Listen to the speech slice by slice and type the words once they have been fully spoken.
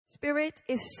Spirit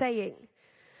is saying.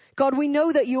 God, we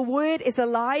know that your word is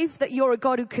alive, that you're a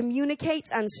God who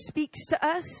communicates and speaks to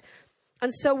us.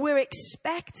 And so we're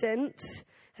expectant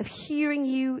of hearing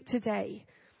you today.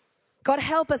 God,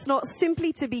 help us not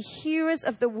simply to be hearers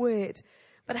of the word,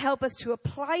 but help us to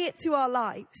apply it to our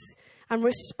lives and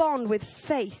respond with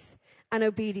faith and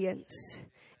obedience.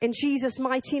 In Jesus'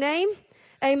 mighty name,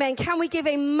 amen. Can we give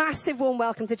a massive warm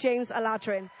welcome to James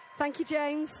Aladrin? Thank you,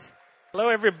 James. Hello,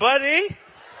 everybody.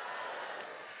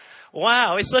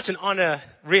 Wow, it's such an honor,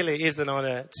 really is an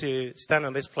honor to stand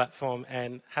on this platform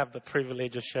and have the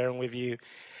privilege of sharing with you.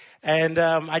 And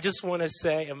I just want to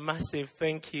say a massive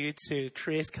thank you to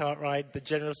Chris Cartwright, the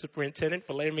General Superintendent,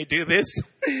 for letting me do this.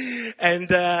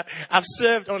 And I've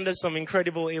served under some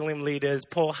incredible Elim leaders.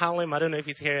 Paul Hallam, I don't know if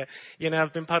he's here. You know,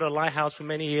 I've been part of Lighthouse for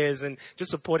many years and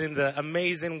just supporting the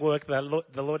amazing work that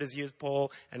the Lord has used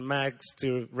Paul and Mags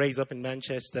to raise up in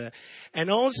Manchester. And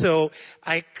also,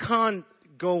 I can't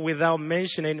go without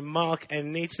mentioning Mark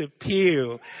and Nita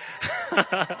Pugh.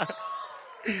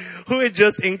 Who are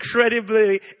just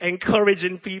incredibly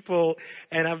encouraging people.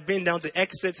 And I've been down to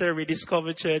Exeter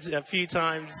Rediscovered Church a few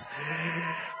times.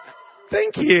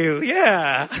 Thank you.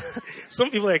 Yeah.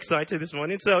 Some people are excited this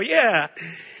morning. So yeah.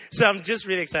 So I'm just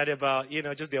really excited about,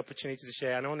 just the opportunity to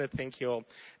share. And I want to thank you all.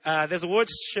 There's a word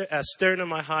stirring in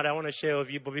my heart I want to share with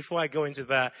you. But before I go into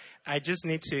that, I just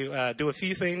need to do a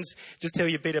few things. Just tell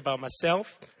you a bit about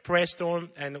myself, Prayer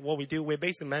Storm, and what we do. We're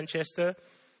based in Manchester.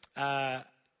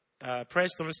 Prayer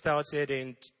Storm started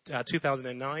in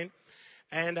 2009.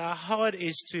 And our heart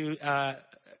is to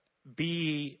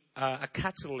be a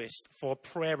catalyst for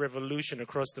prayer revolution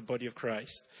across the body of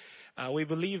Christ. We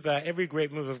believe that every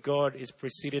great move of God is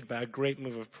preceded by a great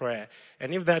move of prayer.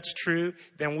 And if that's true,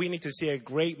 then we need to see a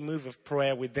great move of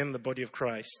prayer within the body of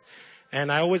Christ.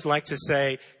 And I always like to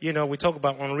say, we talk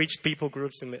about unreached people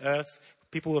groups in the earth,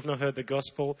 people who have not heard the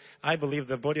gospel. I believe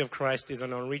the body of Christ is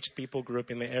an unreached people group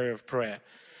in the area of prayer.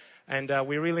 And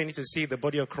we really need to see the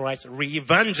body of Christ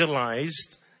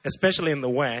re-evangelized, especially in the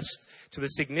West, to the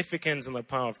significance and the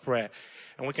power of prayer.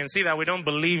 And we can see that we don't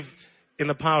believe in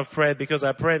the power of prayer because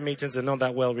our prayer meetings are not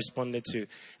that well responded to.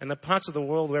 And the parts of the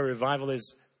world where revival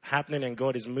is happening and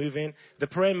God is moving, the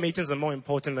prayer meetings are more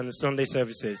important than the Sunday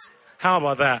services. How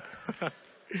about that?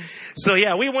 So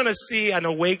yeah, we want to see an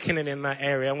awakening in that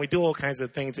area, and we do all kinds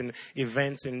of things in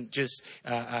events and just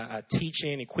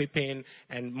teaching, equipping,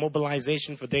 and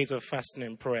mobilization for days of fasting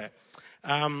and prayer.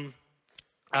 I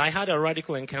had a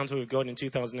radical encounter with God in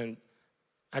the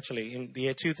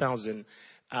year 2000.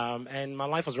 And my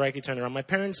life was radically turned around. My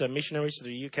parents are missionaries to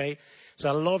the UK. So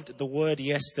I loved the word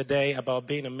yesterday about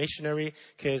being a missionary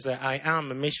because I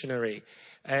am a missionary.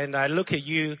 And I look at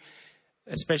you,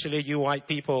 especially you white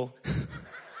people,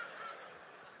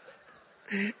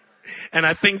 and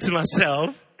I think to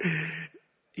myself,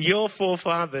 your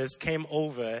forefathers came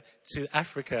over to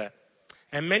Africa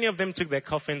and many of them took their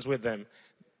coffins with them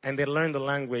and they learned the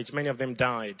language. Many of them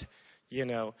died.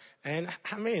 And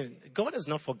I mean, God has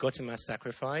not forgotten our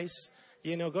sacrifice.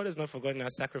 God has not forgotten our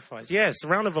sacrifice. Yes,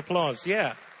 round of applause.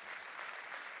 Yeah.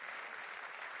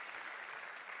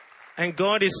 And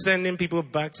God is sending people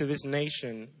back to this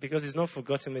nation because he's not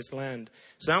forgotten this land.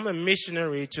 So I'm a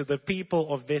missionary to the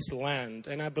people of this land.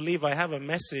 And I believe I have a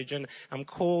message and I'm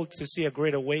called to see a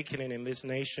great awakening in this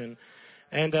nation.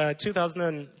 And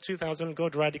 2000,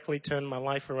 God radically turned my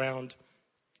life around.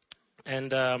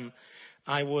 And I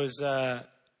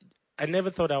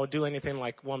never thought I would do anything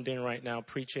like what I'm doing right now,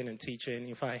 preaching and teaching.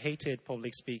 In fact, I hated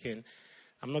public speaking.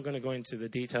 I'm not going to go into the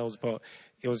details, but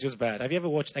it was just bad. Have you ever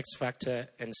watched X Factor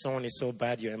and someone is so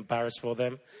bad you're embarrassed for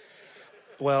them?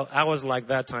 Well, I was like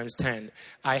that times 10.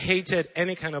 I hated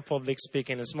any kind of public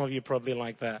speaking, and some of you probably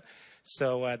like that.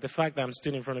 So the fact that I'm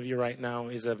still in front of you right now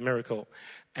is a miracle.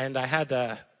 And I had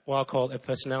what I call a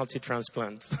personality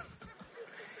transplant.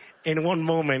 In one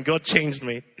moment, God changed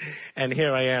me, and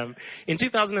here I am. In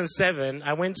 2007,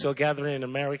 I went to a gathering in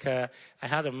America. I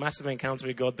had a massive encounter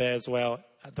with God there as well,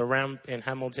 at the Ramp in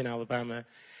Hamilton, Alabama.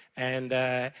 And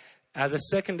as a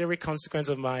secondary consequence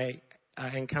of my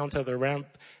encounter at the Ramp,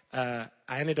 I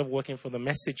ended up working for the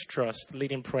Message Trust,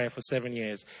 leading prayer for 7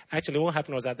 years. Actually, what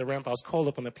happened was at the Ramp, I was called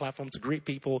up on the platform to greet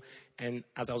people. And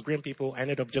as I was greeting people, I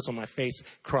ended up just on my face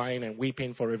crying and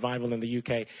weeping for revival in the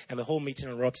UK. And the whole meeting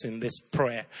erupts in this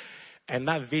prayer. And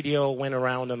that video went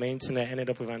around on the internet, ended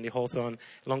up with Andy Hawthorne.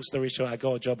 Long story short, I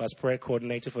got a job as prayer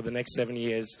coordinator for the next 7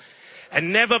 years.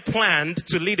 And never planned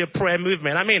to lead a prayer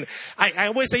movement. I mean, I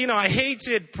always say, I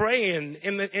hated praying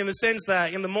in the sense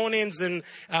that in the mornings and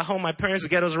at home, my parents would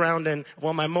get us around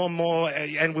my mom more,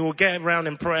 and we would get around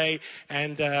and pray.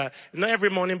 And, not every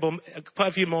morning, but quite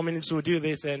a few mornings we would do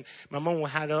this. And my mom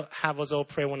would have us all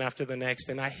pray one after the next.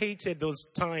 And I hated those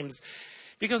times.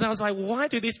 Because I was like, why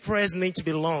do these prayers need to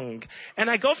be long? And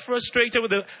I got frustrated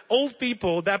with the old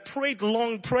people that prayed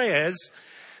long prayers.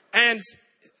 And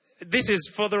this is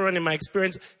further on in my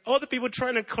experience. Other people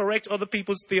trying to correct other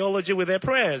people's theology with their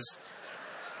prayers.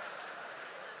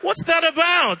 What's that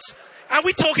about? Are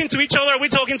we talking to each other? Are we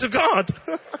talking to God?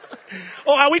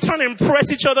 Or are we trying to impress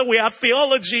each other with our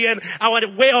theology and our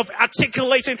way of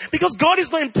articulating? Because God is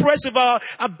not impressed with our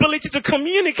ability to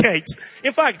communicate.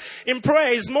 In fact, in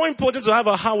prayer, it's more important to have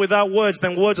a heart without words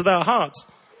than words without heart.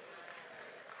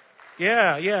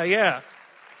 Yeah.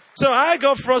 So I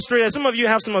got frustrated. Some of you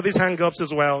have some of these hang-ups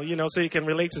as well, so you can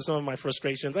relate to some of my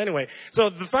frustrations. Anyway, so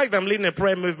the fact that I'm leading a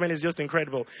prayer movement is just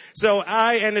incredible. So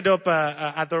I ended up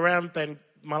at the ramp, and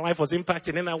my life was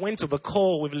impacted. And I went to the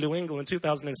call with Lou Engle in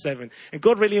 2007. And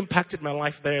God really impacted my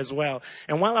life there as well.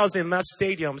 And while I was in that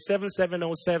stadium,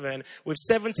 7707, with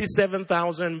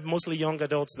 77,000 mostly young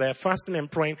adults there, fasting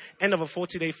and praying, end of a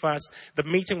 40-day fast. The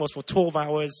meeting was for 12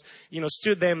 hours.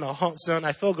 Stood there in the hot sun.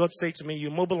 I felt God say to me,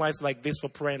 you mobilize like this for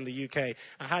prayer in the UK.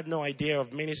 I had no idea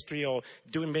of ministry or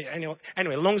doing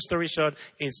anyway, long story short,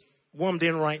 is warmed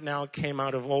in right now, came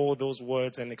out of all those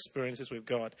words and experiences with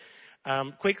God.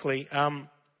 Quickly,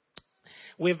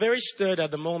 we're very stirred at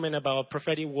the moment about a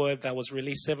prophetic word that was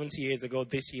released 70 years ago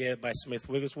this year by Smith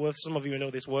Wigglesworth. Some of you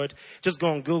know this word. Just go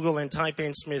on Google and type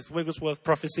in Smith Wigglesworth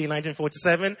prophecy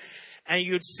 1947. And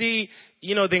you'd see,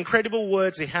 the incredible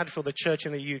words he had for the church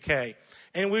in the UK.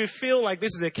 And we feel like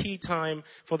this is a key time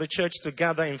for the church to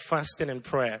gather in fasting and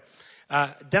prayer.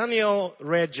 Daniel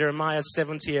read Jeremiah's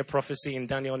 70-year prophecy in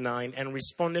Daniel 9 and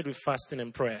responded with fasting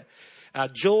and prayer.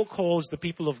 Joel calls the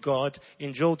people of God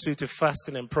in Joel 2 to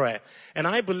fasting and prayer. And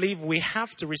I believe we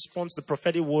have to respond to the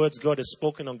prophetic words God has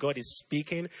spoken or God is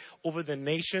speaking over the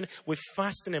nation with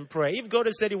fasting and prayer. If God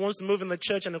has said he wants to move in the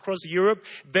church and across Europe,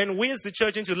 then we as the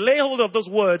church need to lay hold of those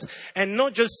words and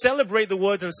not just celebrate the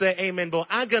words and say amen, but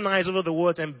agonize over the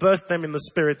words and birth them in the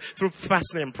spirit through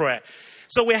fasting and prayer.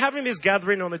 So we're having this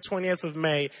gathering on the 20th of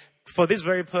May for this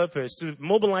very purpose, to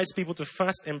mobilize people to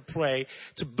fast and pray,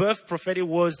 to birth prophetic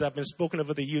words that have been spoken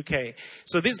over the UK.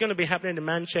 So this is going to be happening in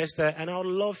Manchester, and I would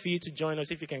love for you to join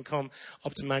us if you can come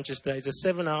up to Manchester. It's a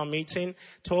 7-hour meeting,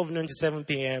 12 noon to 7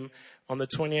 p.m. on the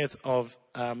 20th of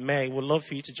May. We'd love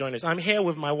for you to join us. I'm here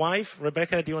with my wife,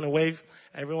 Rebecca. Do you want to wave,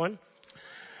 everyone?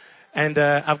 And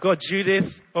I've got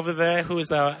Judith over there, who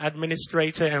is our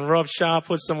administrator, and Rob Sharp,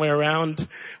 who's somewhere around,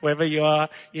 wherever you are.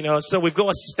 So we've got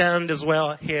a stand as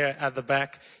well here at the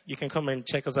back. You can come and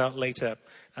check us out later.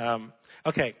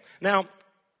 Okay, now,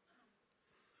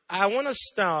 I want to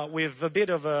start with a bit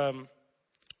of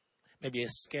maybe a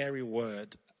scary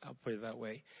word. I'll put it that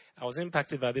way. I was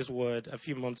impacted by this word a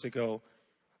few months ago.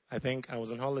 I think I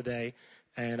was on holiday,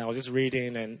 and I was just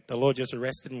reading, and the Lord just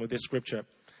arrested me with this scripture.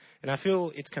 And I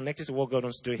feel it's connected to what God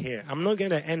wants to do here. I'm not going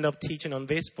to end up teaching on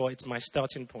this, but it's my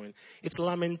starting point. It's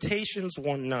Lamentations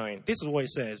 1:9. This is what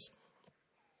it says.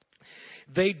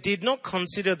 They did not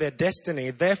consider their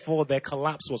destiny, therefore their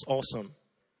collapse was awesome.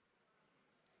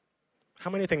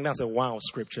 How many think that's a wow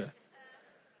scripture?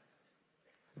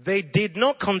 They did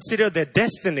not consider their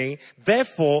destiny,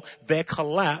 therefore their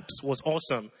collapse was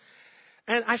awesome.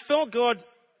 And I felt God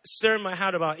stirring my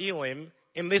heart about Elim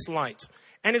in this light.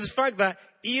 And it's the fact that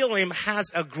Elim has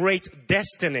a great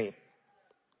destiny.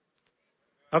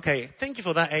 Okay, thank you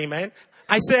for that, amen.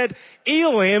 I said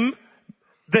Elim,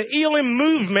 the Elim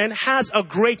movement has a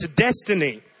great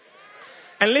destiny.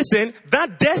 And listen,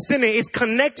 that destiny is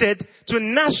connected to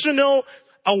national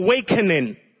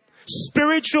awakening,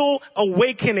 spiritual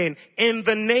awakening in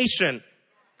the nation.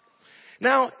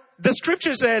 Now, the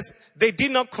scripture says they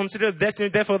did not consider destiny,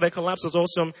 therefore their collapse was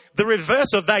awesome. The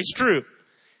reverse of that is true.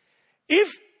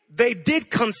 If they did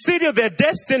consider their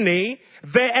destiny,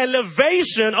 their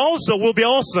elevation also will be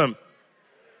awesome.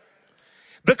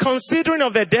 The considering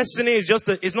of their destiny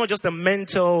is not just a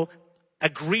mental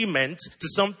agreement to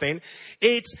something.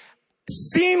 It's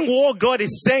seeing what God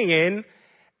is saying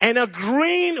and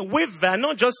agreeing with that,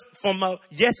 not just from a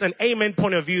yes and amen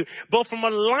point of view, but from a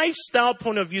lifestyle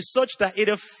point of view such that it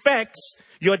affects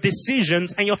your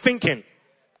decisions and your thinking.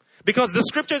 Because the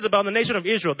scripture is about the nation of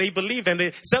Israel. They believed and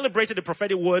they celebrated the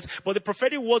prophetic words, but the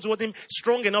prophetic words weren't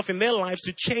strong enough in their lives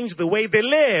to change the way they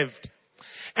lived.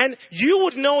 And you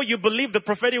would know you believe the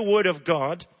prophetic word of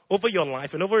God over your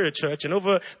life and over your church and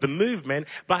over the movement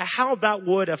by how that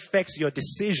word affects your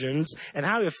decisions and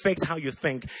how it affects how you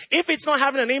think. If it's not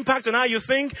having an impact on how you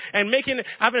think and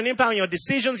having an impact on your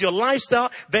decisions, your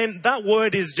lifestyle, then that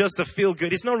word is just a feel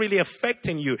good. It's not really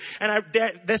affecting you. And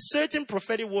there's certain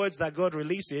prophetic words that God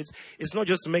releases. It's not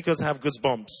just to make us have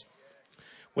goosebumps.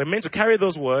 We're meant to carry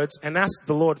those words and ask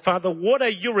the Lord, Father, what are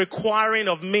you requiring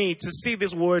of me to see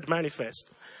this word manifest?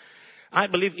 I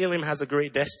believe Elim has a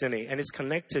great destiny and is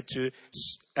connected to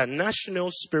a national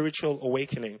spiritual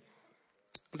awakening.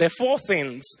 There are 4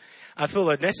 things I feel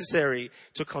are necessary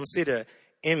to consider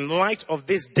in light of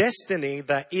this destiny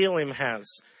that Elim has.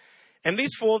 And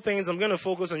these 4 things, I'm going to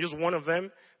focus on just one of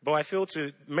them, but I feel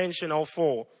to mention all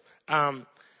 4.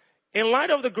 In light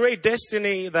of the great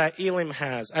destiny that Elim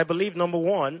has, I believe, number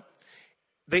 1,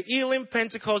 the Elim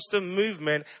Pentecostal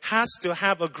movement has to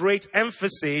have a great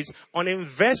emphasis on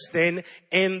investing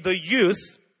in the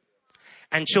youth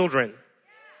and children.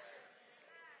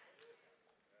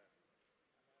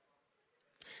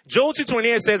 Joel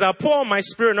 2:28 says, I'll pour my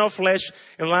spirit in all flesh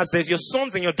in the last days. Your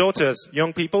sons and your daughters,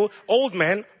 young people, old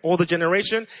men, older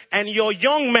generation, and your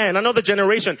young men, another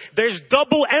generation. There's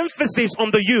double emphasis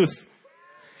on the youth.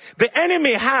 The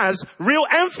enemy has real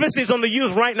emphasis on the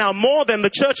youth right now, more than the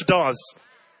church does.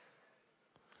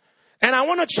 And I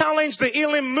want to challenge the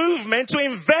Elim movement to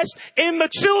invest in the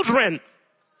children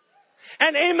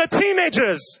and in the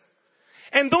teenagers.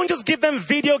 And don't just give them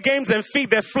video games and feed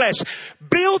their flesh.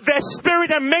 Build their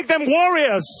spirit and make them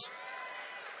warriors.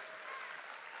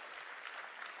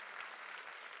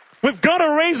 We've got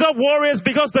to raise up warriors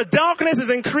because the darkness is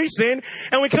increasing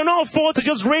and we cannot afford to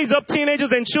just raise up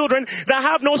teenagers and children that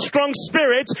have no strong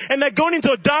spirits and they're going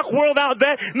into a dark world out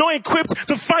there, not equipped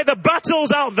to fight the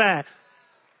battles out there.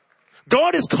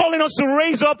 God is calling us to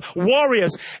raise up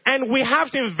warriors and we have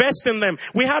to invest in them.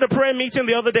 We had a prayer meeting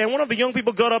the other day and one of the young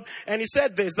people got up and he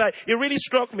said this, that it really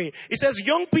struck me. He says,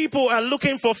 young people are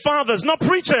looking for fathers, not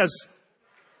preachers.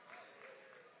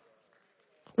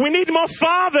 We need more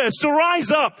fathers to rise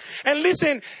up. And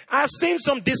listen, I've seen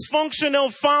some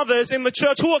dysfunctional fathers in the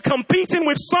church who are competing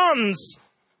with sons.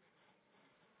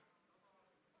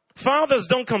 Fathers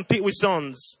don't compete with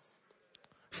sons.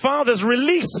 Fathers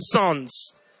release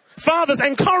sons. Fathers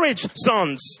encourage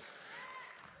sons.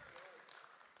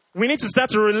 We need to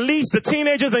start to release the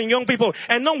teenagers and young people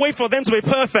and not wait for them to be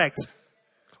perfect.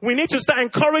 We need to start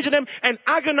encouraging them and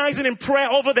agonizing in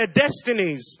prayer over their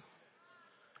destinies.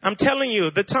 I'm telling you,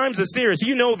 the times are serious.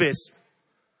 You know this.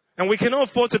 And we cannot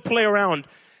afford to play around.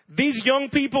 These young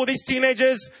people, these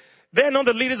teenagers, they're not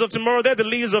the leaders of tomorrow. They're the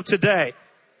leaders of today.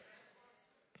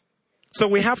 So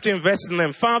we have to invest in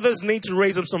them. Fathers need to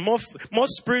raise up some more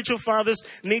spiritual fathers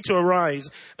need to arise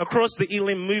across the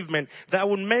Elim movement that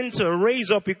would mentor, raise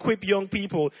up, equip young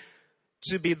people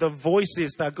to be the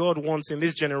voices that God wants in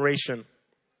this generation.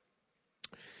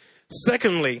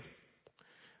 Secondly,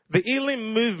 the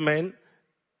Elim movement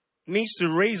needs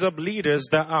to raise up leaders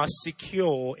that are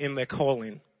secure in their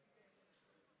calling.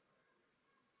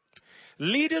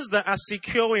 Leaders that are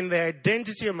secure in their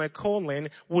identity and their calling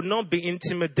would not be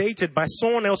intimidated by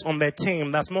someone else on their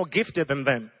team that's more gifted than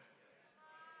them.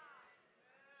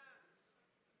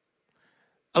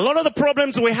 A lot of the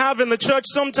problems we have in the church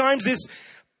sometimes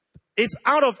is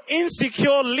out of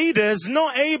insecure leaders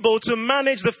not able to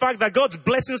manage the fact that God's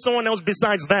blessing someone else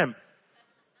besides them.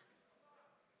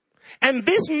 And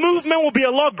this movement will be a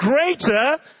lot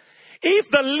greater if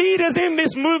the leaders in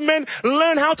this movement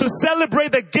learn how to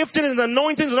celebrate the giftings and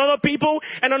anointings in other people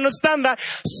and understand that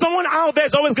someone out there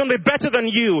is always going to be better than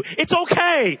you. It's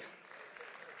okay.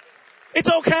 It's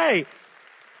okay.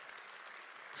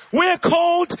 We're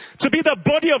called to be the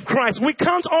body of Christ. We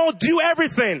can't all do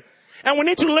everything. And we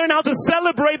need to learn how to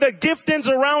celebrate the giftings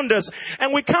around us.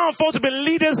 And we can't afford to be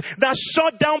leaders that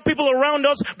shut down people around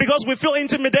us because we feel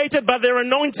intimidated by their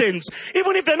anointings,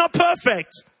 even if they're not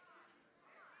perfect.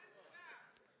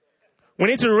 We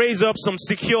need to raise up some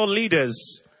secure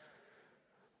leaders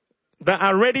that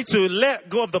are ready to let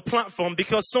go of the platform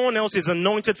because someone else is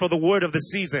anointed for the word of the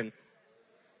season.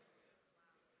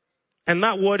 And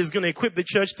that word is going to equip the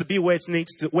church to be where it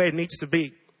needs to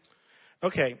be.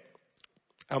 Okay,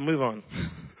 I'll move on.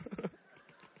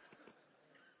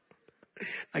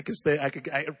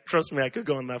 Trust me, I could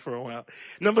go on that for a while.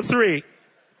 Number 3.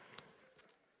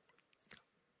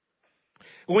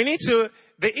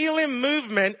 The Elim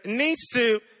movement needs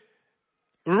to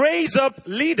raise up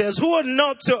leaders who are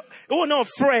not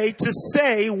afraid to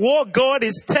say what God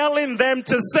is telling them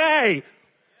to say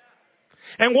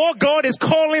and what God is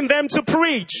calling them to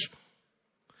preach.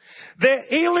 The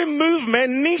Elim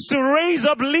movement needs to raise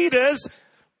up leaders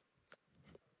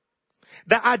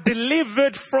that are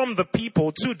delivered from the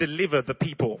people to deliver the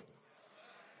people.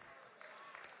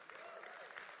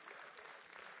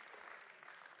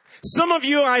 Some of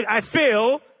you, I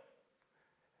feel,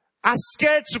 are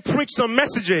scared to preach some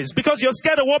messages because you're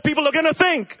scared of what people are going to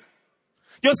think.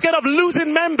 You're scared of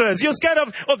losing members. You're scared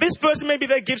of, oh, this person, maybe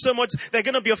they give so much, they're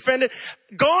going to be offended.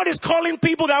 God is calling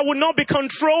people that will not be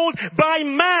controlled by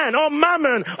man or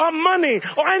mammon or money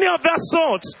or any of that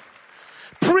sort.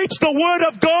 Preach the word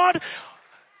of God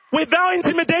without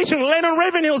intimidation. Leonard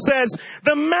Ravenhill says,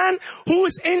 the man who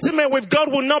is intimate with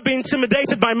God will not be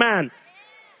intimidated by man.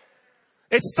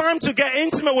 It's time to get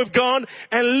intimate with God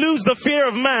and lose the fear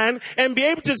of man and be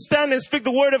able to stand and speak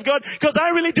the word of God. Because I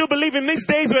really do believe in these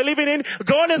days we're living in,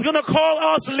 God is going to call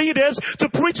us leaders to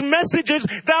preach messages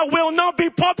that will not be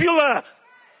popular.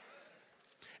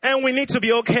 And we need to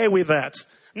be okay with that.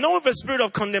 Not with a spirit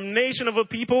of condemnation over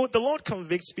people. The Lord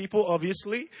convicts people,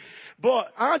 obviously. But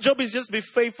our job is just to be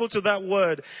faithful to that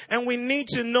word. And we need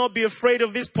to not be afraid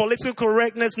of this political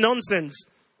correctness nonsense.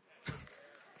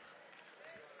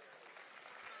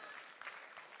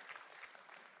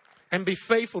 And be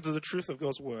faithful to the truth of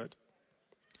God's word.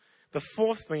 The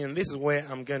fourth thing, and this is where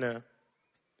I'm going to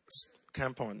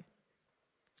camp on.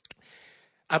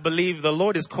 I believe the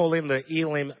Lord is calling the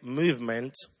Elim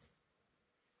movement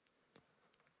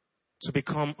to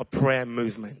become a prayer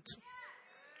movement.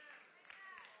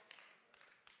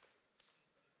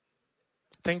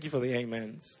 Thank you for the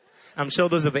amens. I'm sure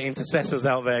those are the intercessors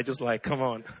out there just like, come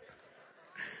on.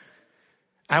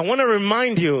 I want to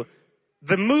remind you,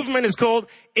 the movement is called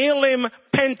Elim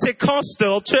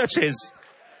Pentecostal Churches.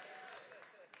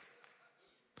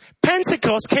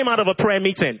 Pentecost came out of a prayer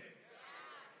meeting.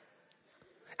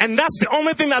 And that's the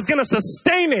only thing that's going to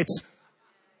sustain it.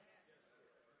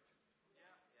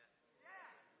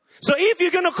 So if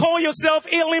you're going to call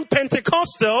yourself Elim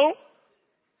Pentecostal,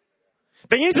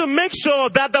 then you need to make sure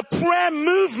that the prayer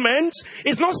movement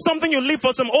is not something you leave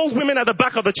for some old women at the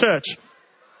back of the church.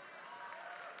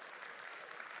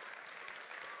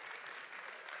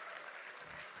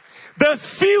 The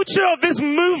future of this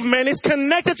movement is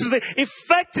connected to the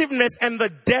effectiveness and the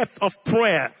depth of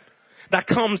prayer that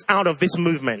comes out of this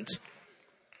movement.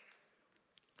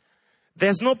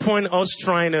 There's no point us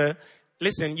trying to,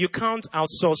 listen, you can't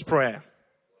outsource prayer.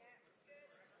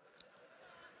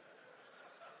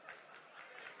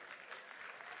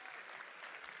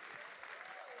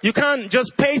 You can't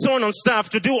just pay someone on staff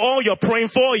to do all your praying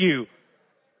for you.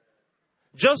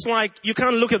 Just like you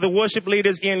can't look at the worship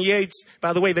leaders, Ian Yates.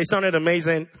 By the way, they sounded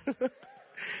amazing.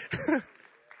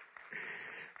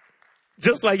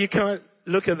 Just like you can't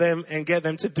look at them and get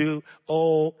them to do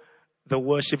all the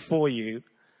worship for you.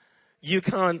 You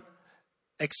can't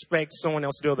expect someone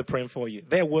else to do all the praying for you.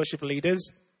 They're worship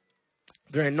leaders.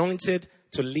 They're anointed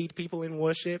to lead people in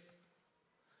worship.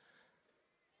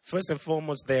 First and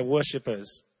foremost, they're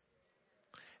worshipers.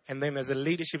 And then there's a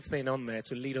leadership thing on there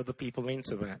to lead other people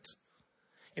into that.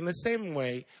 In the same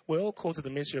way, we're all called to the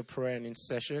ministry of prayer and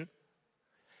intercession.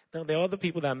 Now, there are other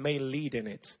people that may lead in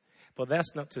it, but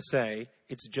that's not to say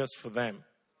it's just for them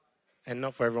and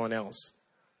not for everyone else.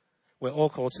 We're all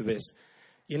called to this.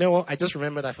 You know what? I just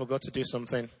remembered I forgot to do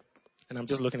something, and I'm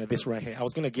just looking at this right here. I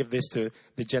was going to give this to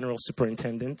the general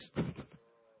superintendent.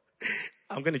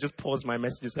 I'm going to just pause my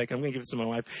message a second. I'm going to give it to my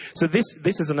wife. So this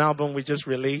is an album we just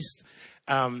released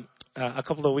a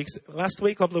couple of weeks, last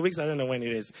week, couple of weeks, I don't know when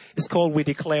it is. It's called We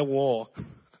Declare War.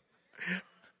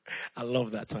 I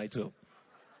love that title.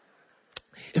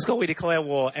 It's called We Declare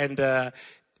War, and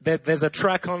there's a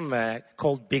track on there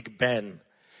called Big Ben.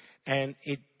 And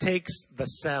it takes the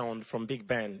sound from Big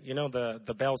Ben, you know,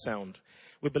 the bell sound.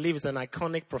 We believe it's an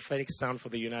iconic prophetic sound for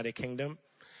the United Kingdom.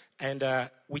 And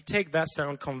we take that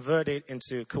sound, convert it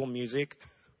into cool music,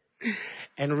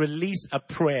 and release a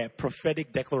prayer,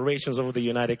 prophetic declarations over the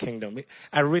United Kingdom.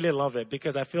 I really love it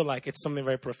because I feel like it's something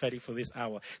very prophetic for this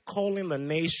hour. Calling the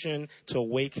nation to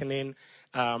awakening.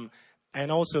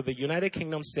 And also the United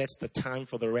Kingdom sets the time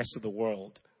for the rest of the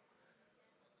world.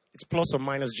 It's plus or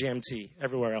minus GMT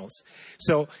everywhere else.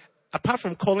 So apart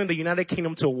from calling the United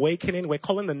Kingdom to awakening, we're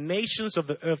calling the nations of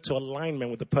the earth to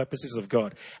alignment with the purposes of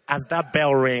God as that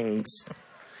bell rings.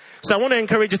 So I want to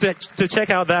encourage you to check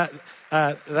out that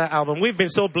album. We've been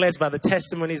so blessed by the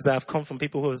testimonies that have come from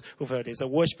people who've heard it. It's a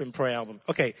worship and prayer album.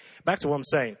 Okay, back to what I'm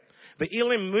saying. The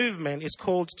Elim movement is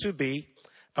called to be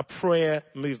a prayer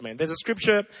movement. There's a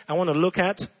scripture I want to look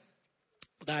at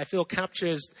that I feel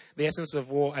captures the essence of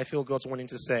what I feel God's wanting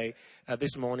to say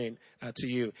this morning to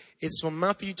you. It's from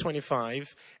Matthew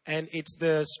 25, and it's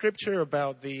the scripture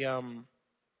about the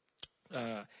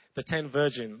 10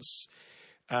 virgins.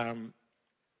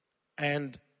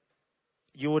 And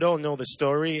you would all know the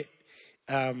story.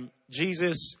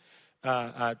 Jesus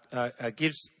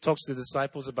talks to the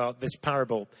disciples about this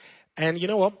parable. And you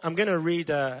know what? I'm going to read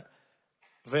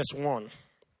verse 1.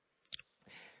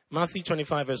 Matthew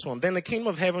 25, verse 1. Then the kingdom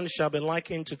of heaven shall be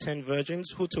likened to 10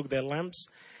 virgins who took their lamps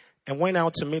and went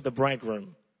out to meet the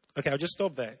bridegroom. Okay, I'll just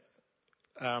stop there.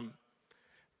 And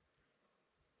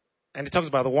it talks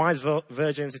about the wise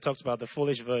virgins. It talks about the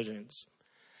foolish virgins.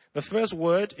 The first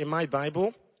word in my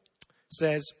Bible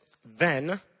says,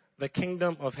 then the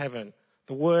kingdom of heaven.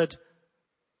 The word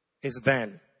is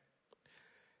then.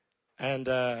 And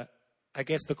I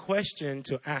guess the question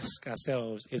to ask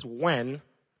ourselves is, when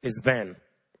is then?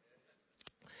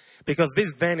 Because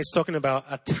this then is talking about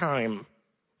a time.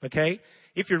 Okay?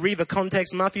 If you read the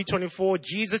context, Matthew 24,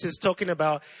 Jesus is talking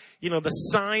about, the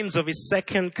signs of his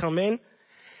second coming.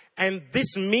 And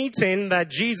this meeting that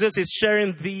Jesus is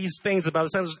sharing these things about the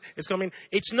signs of his coming,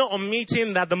 it's not a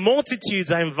meeting that the multitudes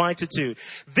are invited to.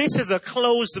 This is a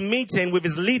closed meeting with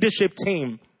his leadership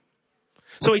team.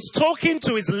 So he's talking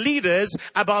to his leaders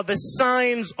about the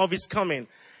signs of his coming.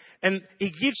 And he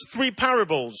gives 3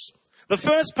 parables. The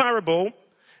first parable,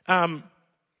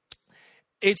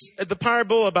 it's the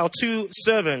parable about 2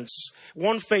 servants,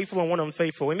 one faithful and one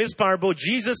unfaithful. In this parable,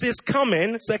 Jesus'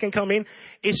 second coming,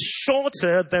 is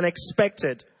shorter than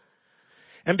expected.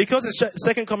 And because his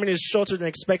second coming is shorter than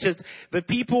expected, the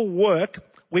people work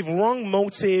with wrong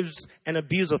motives and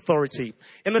abuse authority.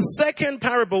 In the second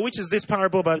parable, which is this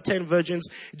parable about 10 virgins,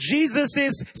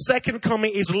 Jesus' second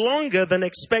coming is longer than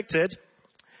expected.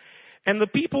 And the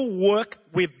people work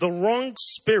with the wrong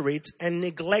spirit and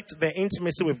neglect their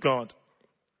intimacy with God.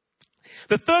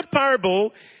 The third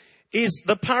parable is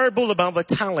the parable about the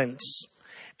talents.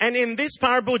 And in this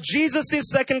parable,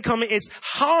 Jesus' second coming is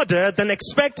harder than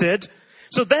expected.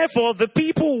 So therefore, the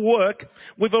people work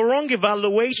with a wrong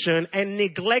evaluation and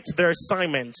neglect their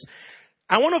assignments.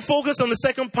 I want to focus on the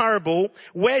second parable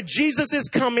where Jesus'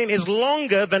 coming is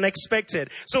longer than expected.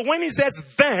 So when he says,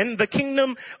 then the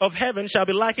kingdom of heaven shall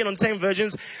be likened on 10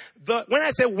 virgins, when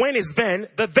I say when is then,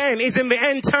 the then is in the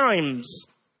end times.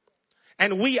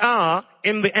 And we are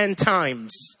in the end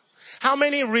times. How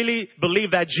many really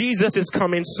believe that Jesus is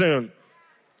coming soon?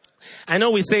 I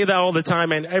know we say that all the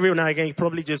time, and every now and again you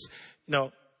probably just,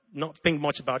 not think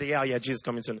much about it. Yeah, Jesus is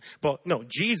coming soon. But no,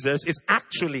 Jesus is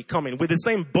actually coming with the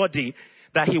same body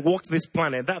that he walked this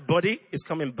planet. That body is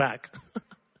coming back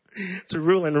to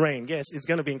rule and reign. Yes, it's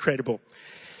going to be incredible.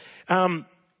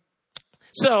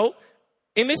 So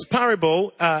in this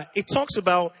parable, it talks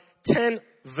about 10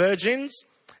 virgins.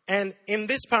 And in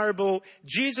this parable,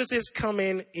 Jesus'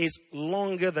 coming is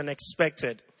longer than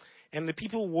expected. And the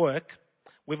people work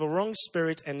with a wrong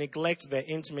spirit and neglect their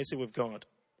intimacy with God.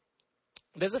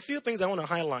 There's a few things I want to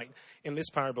highlight in this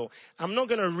parable. I'm not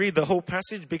going to read the whole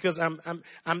passage because I'm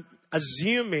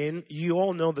assuming you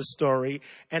all know the story,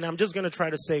 and I'm just going to try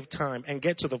to save time and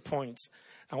get to the points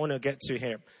I want to get to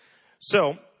here.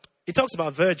 So it talks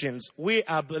about virgins. We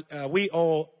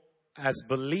all as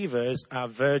believers are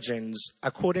virgins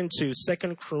according to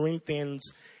 2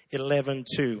 Corinthians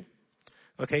 11:2.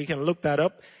 Okay, you can look that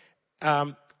up.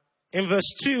 In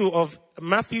verse 2 of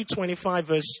Matthew 25,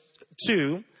 verse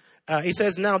 2, he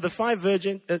says, now 5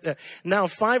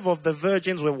 of the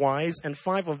virgins were wise and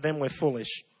 5 of them were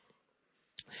foolish.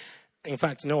 In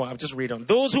fact, no, I'll just read on.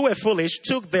 Those who were foolish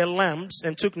took their lamps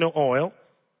and took no oil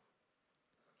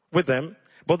with them,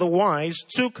 but the wise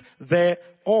took their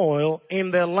oil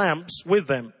in their lamps with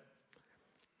them.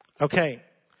 Okay,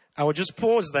 I will just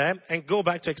pause there and go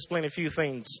back to explain a few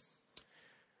things.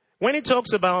 When it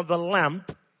talks about the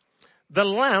lamp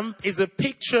is a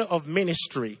picture of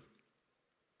ministry.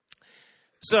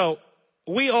 So,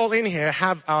 we all in here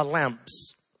have our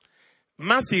lamps.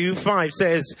 Matthew 5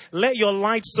 says, let your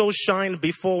light so shine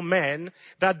before men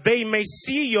that they may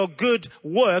see your good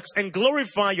works and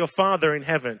glorify your Father in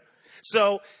heaven.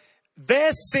 So,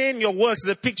 their sin, your works, is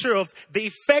a picture of the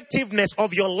effectiveness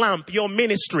of your lamp, your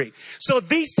ministry. So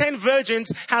these 10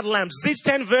 virgins had lamps. These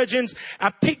 10 virgins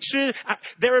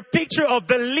they're a picture of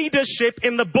the leadership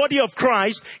in the body of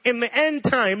Christ in the end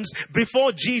times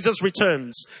before Jesus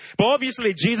returns. But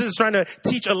obviously Jesus is trying to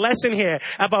teach a lesson here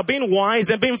about being wise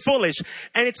and being foolish.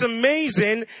 And it's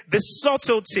amazing the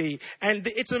subtlety, and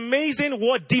it's amazing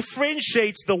what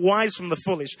differentiates the wise from the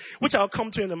foolish, which I'll come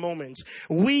to in a moment.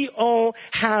 We all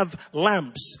have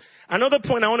lamps. Another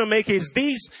point I want to make is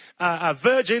these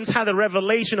virgins had a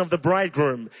revelation of the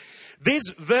bridegroom.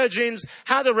 These virgins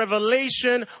had a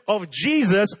revelation of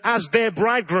Jesus as their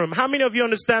bridegroom. How many of you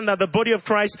understand that the body of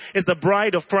Christ is the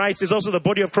bride of Christ, is also the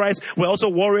body of Christ? We're also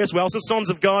warriors. We're also sons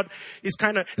of God. It's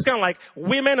kind of like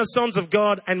women are sons of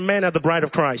God and men are the bride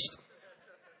of Christ.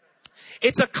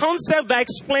 It's a concept that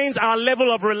explains our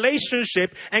level of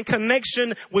relationship and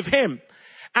connection with Him.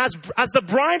 As the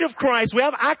bride of Christ, we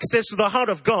have access to the heart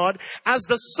of God. As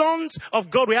the sons of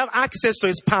God, we have access to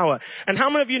His power. And how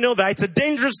many of you know that it's a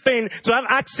dangerous thing to have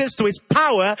access to His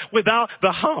power without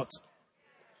the heart?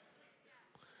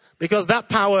 Because that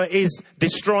power is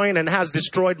destroying and has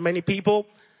destroyed many people.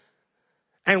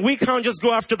 And we can't just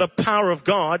go after the power of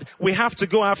God. We have to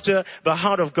go after the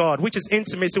heart of God, which is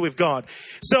intimacy with God.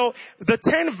 So the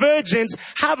 10 virgins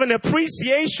have an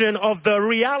appreciation of the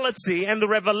reality and the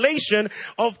revelation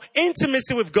of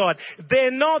intimacy with God.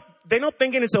 They're not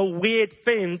thinking it's a weird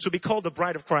thing to be called the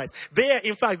bride of Christ.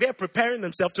 In fact, they're preparing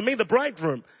themselves to meet the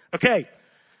bridegroom. Okay.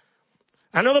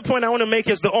 Another point I want to make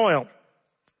is the oil.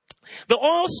 The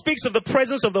oil speaks of the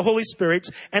presence of the Holy Spirit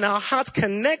and our heart's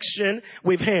connection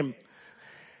with Him.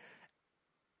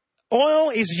 Oil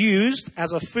is used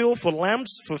as a fuel for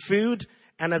lamps, for food,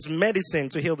 and as medicine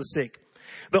to heal the sick.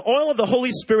 The oil of the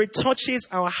Holy Spirit touches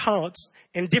our hearts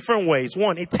in different ways.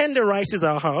 One, it tenderizes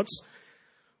our hearts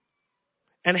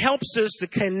and helps us to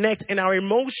connect in our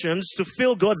emotions to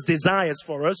feel God's desires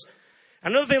for us.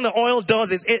 Another thing the oil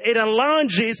does is it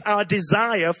enlarges our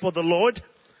desire for the Lord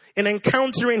in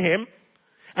encountering Him.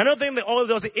 Another thing the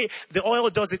oil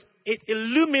does, it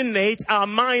illuminates our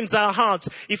minds, our hearts.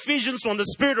 Ephesians, from the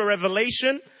spirit of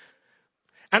revelation.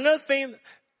 Another thing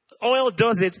oil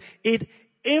does, it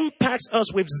impacts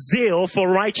us with zeal for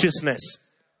righteousness.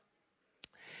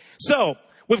 So,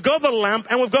 we've got the lamp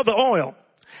and we've got the oil.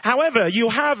 However, you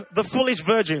have the foolish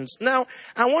virgins. Now,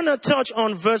 I want to touch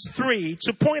on verse 3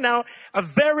 to point out a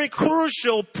very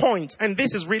crucial point. And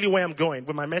this is really where I'm going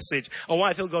with my message, or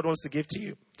what I feel God wants to give to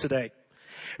you today.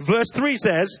 Verse 3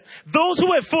 says, those who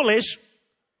were foolish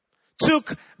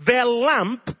took their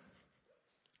lamp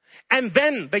and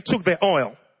then they took their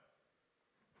oil.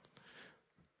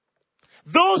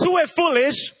 Those who were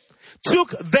foolish took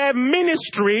their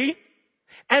ministry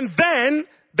and then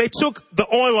they took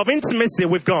the oil of intimacy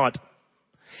with God.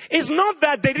 It's not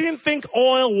that they didn't think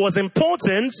oil was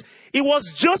important. It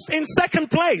was just in second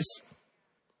place.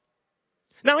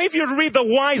 Now, if you read the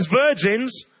wise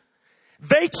virgins,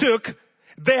 they took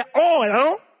their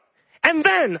oil and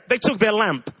then they took their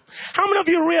lamp. How many of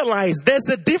you realize there's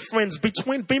a difference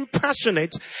between being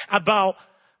passionate about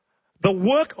the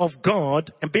work of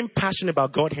God and being passionate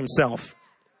about God Himself?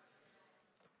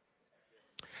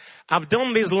 I've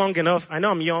done this long enough. I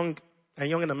know I'm young and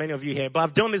younger than many of you here, but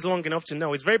I've done this long enough to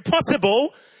know it's very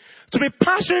possible to be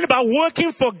passionate about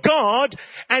working for God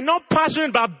and not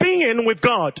passionate about being with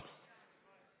God.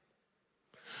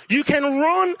 You can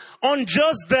run on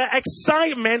just the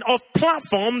excitement of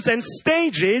platforms and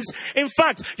stages. In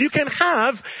fact, you can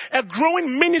have a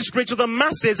growing ministry to the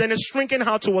masses and a shrinking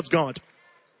heart towards God.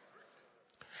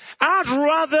 I'd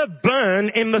rather burn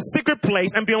in the secret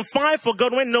place and be on fire for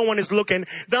God when no one is looking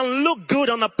than look good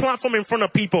on the platform in front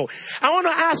of people. I want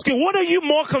to ask you, what are you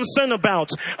more concerned about?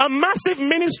 A massive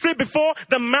ministry before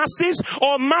the masses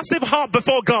or a massive heart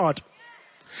before God?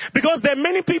 Because there are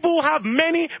many people who have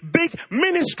many big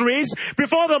ministries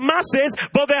before the masses,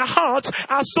 but their hearts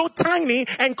are so tiny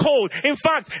and cold. In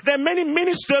fact, there are many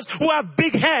ministers who have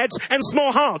big heads and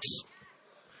small hearts.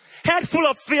 Head full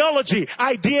of theology,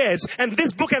 ideas, and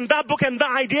this book and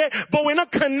that idea, but we're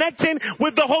not connecting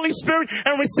with the Holy Spirit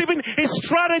and receiving His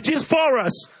strategies for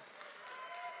us.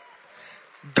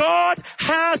 God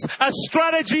has a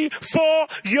strategy for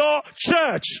your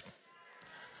church.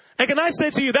 And can I say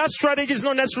to you, that strategy is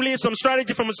not necessarily some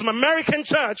strategy from some American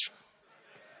church.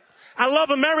 I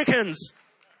love Americans.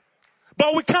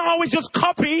 But we can't always just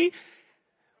copy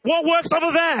what works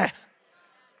over there.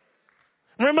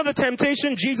 Remember the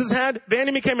temptation Jesus had? The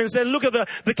enemy came and said, look at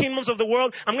the kingdoms of the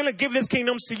world. I'm going to give these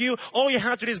kingdoms to you. All you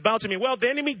have to do is bow to me. Well, the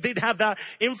enemy did have that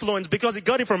influence because he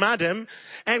got it from Adam.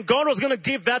 And God was going to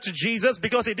give that to Jesus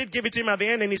because He did give it to Him at the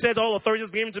end. And He said, all authority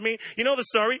is given to me. You know the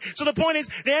story. So the point is,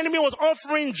 the enemy was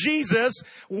offering Jesus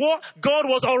what God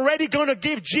was already going to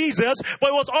give Jesus, but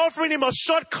He was offering Him a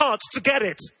shortcut to get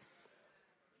it.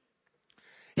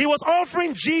 He was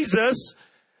offering Jesus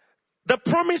the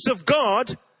promise of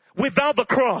God without the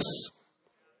cross.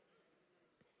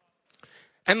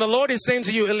 And the Lord is saying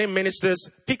to you, Elim ministers,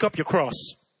 pick up your cross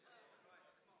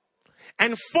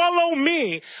and follow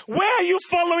me. Where are you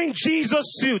following Jesus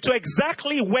to? To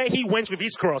exactly where He went with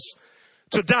His cross,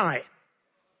 to die.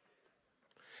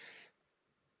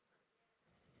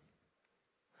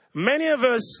 Many of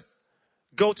us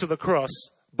go to the cross,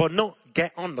 but not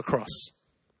get on the cross.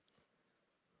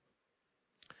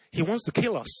 He wants to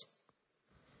kill us.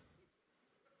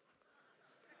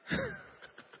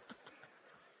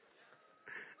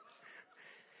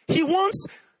 He wants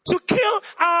to kill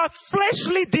our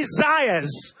fleshly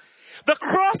desires. The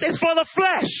cross is for the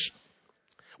flesh.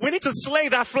 We need to slay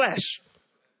that flesh.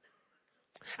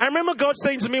 I remember God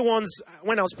saying to me once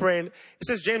when I was praying, He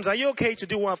says, James, are you okay to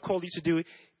do what I've called you to do,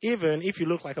 even if you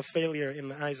look like a failure in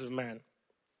the eyes of man?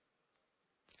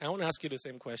 I want to ask you the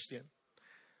same question.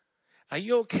 Are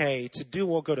you okay to do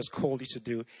what God has called you to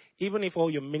do, even if all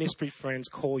your ministry friends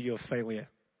call you a failure?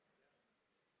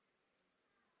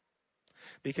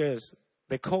 Because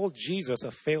they called Jesus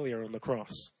a failure on the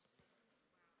cross.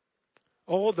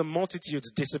 All the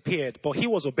multitudes disappeared, but he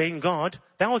was obeying God.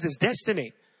 That was his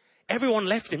destiny. Everyone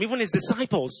left him, even his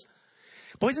disciples.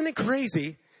 But isn't it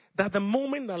crazy that the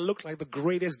moment that looked like the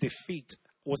greatest defeat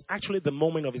was actually the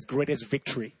moment of his greatest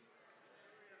victory?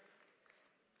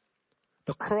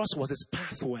 The cross was his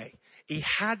pathway. He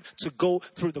had to go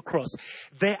through the cross.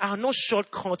 There are no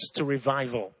shortcuts to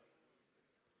revival.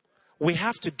 We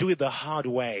have to do it the hard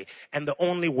way and the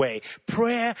only way.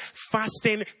 Prayer,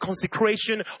 fasting,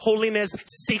 consecration, holiness,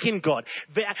 seeking God.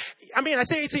 I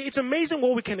say it's amazing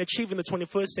what we can achieve in the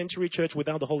 21st century church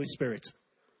without the Holy Spirit.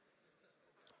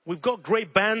 We've got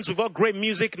great bands, we've got great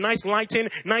music, nice lighting,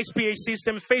 nice PA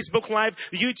system, Facebook Live,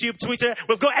 YouTube, Twitter.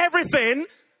 We've got everything.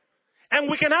 And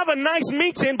we can have a nice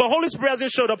meeting, but Holy Spirit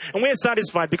hasn't showed up and we're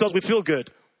satisfied because we feel good.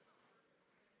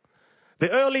 The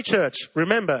early church,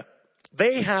 remember,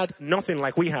 they had nothing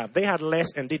like we have. They had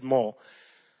less and did more.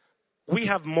 We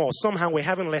have more. Somehow we're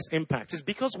having less impact. It's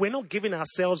because we're not giving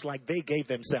ourselves like they gave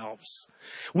themselves.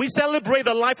 We celebrate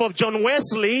the life of John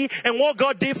Wesley and what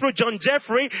God did through John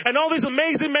Jeffrey and all these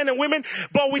amazing men and women,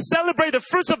 but we celebrate the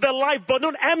fruits of their life, but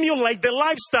don't emulate the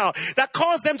lifestyle that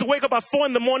caused them to wake up at 4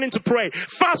 a.m. to pray.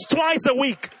 Fast twice a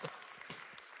week.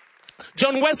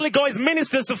 John Wesley got his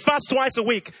ministers to fast twice a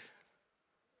week.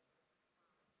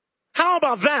 How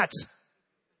about that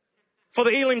for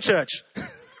the Elim Church?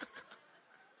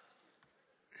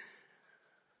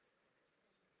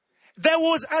 There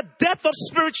was a depth of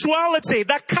spirituality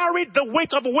that carried the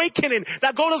weight of awakening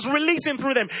that God was releasing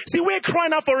through them. See, we're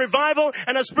crying out for revival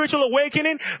and a spiritual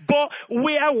awakening, but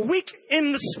we are weak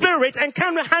in the spirit and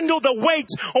can't handle the weight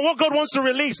of what God wants to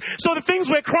release. So the things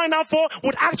we're crying out for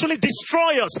would actually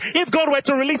destroy us if God were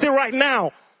to release it right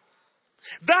now.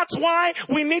 That's why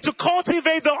we need to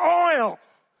cultivate the oil.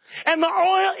 And the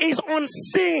oil is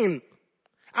unseen.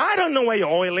 I don't know where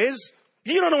your oil is.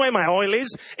 You don't know where my oil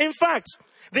is. In fact,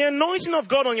 the anointing of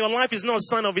God on your life is not a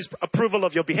sign of his approval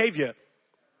of your behavior.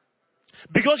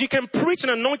 Because you can preach an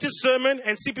anointed sermon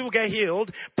and see people get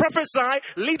healed, prophesy,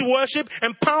 lead worship,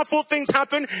 and powerful things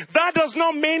happen. That does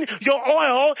not mean your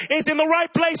oil is in the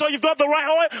right place, or you've got the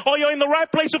right oil, or you're in the right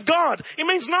place with God. It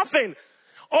means nothing.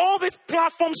 All this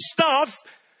platform stuff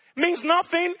means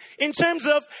nothing in terms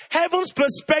of heaven's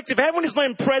perspective. Heaven is not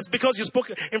impressed because you spoke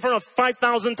in front of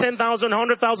 5,000, 10,000,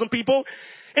 100,000 people.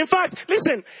 In fact,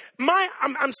 listen,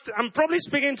 I'm probably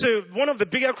speaking to one of the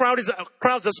bigger crowds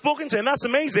I've spoken to, and that's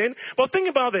amazing. But think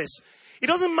about this. It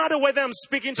doesn't matter whether I'm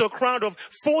speaking to a crowd of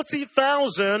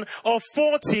 40,000 or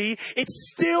 40.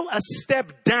 It's still a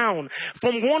step down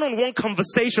from one-on-one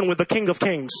conversation with the King of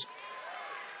Kings.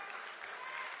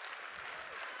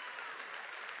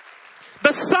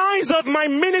 The size of my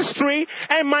ministry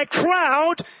and my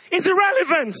crowd is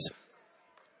irrelevant.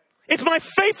 It's my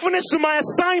faithfulness to my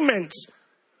assignment.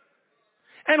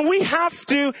 And we have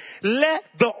to let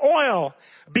the oil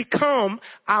become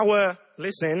our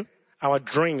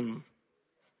dream.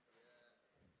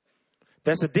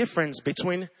 There should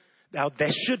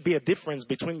be a difference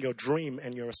between your dream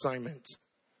and your assignment.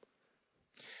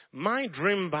 My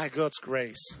dream by God's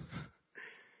grace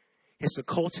is to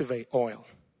cultivate oil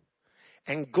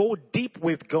and go deep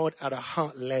with God at a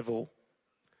heart level,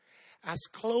 as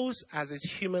close as is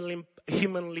humanly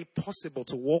possible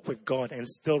to walk with God and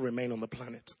still remain on the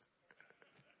planet.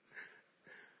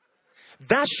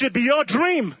 That should be your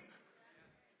dream.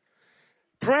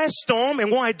 Prayer Storm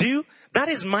and what I do, that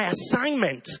is my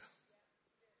assignment.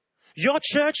 Your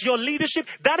church, your leadership,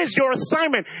 that is your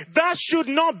assignment. That should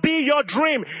not be your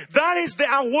dream. That is the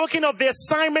outworking of the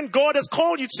assignment God has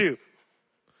called you to.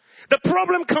 The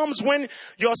problem comes when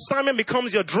your assignment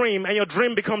becomes your dream and your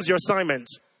dream becomes your assignment.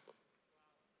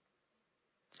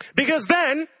 Because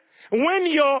then,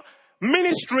 when your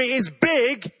ministry is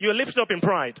big, you're lifted up in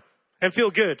pride and feel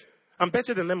good. I'm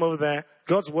better than them over there.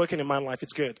 God's working in my life.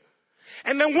 It's good.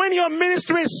 And then when your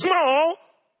ministry is small,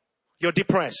 you're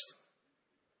depressed.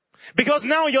 Because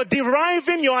now you're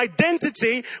deriving your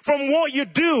identity from what you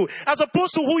do as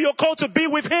opposed to who you're called to be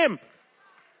with Him.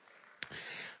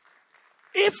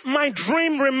 If my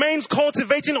dream remains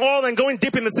cultivating oil and going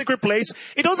deep in the secret place,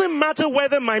 it doesn't matter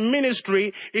whether my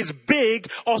ministry is big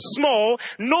or small.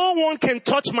 No one can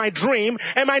touch my dream,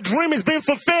 and my dream is being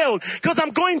fulfilled because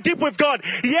I'm going deep with God.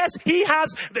 Yes, He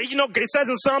has, it says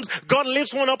in Psalms, God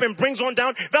lifts one up and brings one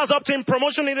down. That's up to Him.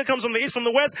 Promotion either comes from the east, from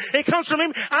the west. It comes from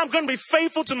Him. I'm going to be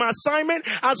faithful to my assignment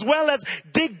as well as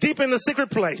dig deep in the secret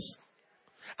place.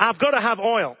 I've got to have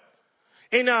oil.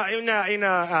 In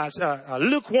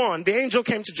Luke 1, the angel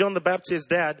came to John the Baptist's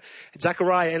dad,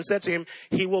 Zechariah, and said to him,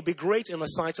 he will be great in the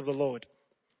sight of the Lord.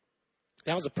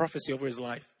 That was a prophecy over his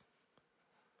life.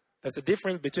 There's a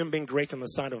difference between being great in the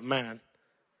sight of man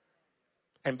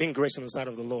and being great in the sight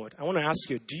of the Lord. I want to ask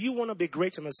you, do you want to be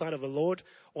great in the sight of the Lord,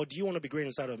 or do you want to be great in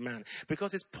the sight of man?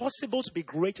 Because it's possible to be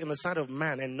great in the sight of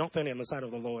man and nothing in the sight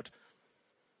of the Lord.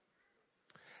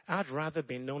 I'd rather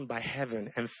be known by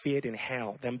heaven and feared in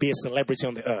hell than be a celebrity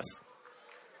on the earth.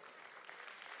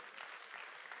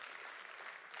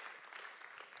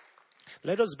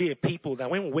 Let us be a people that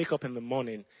when we wake up in the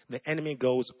morning, the enemy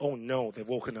goes, oh no, they've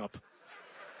woken up.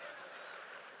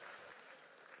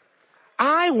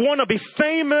 I want to be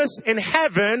famous in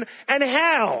heaven and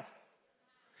hell.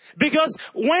 Because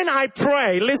when I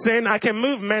pray, listen, I can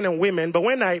move men and women, but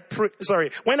when I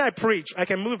preach, I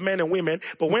can move men and women,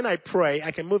 but when I pray,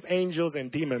 I can move angels and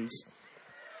demons.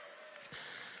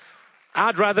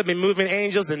 I'd rather be moving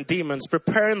angels and demons,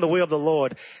 preparing the way of the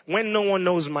Lord when no one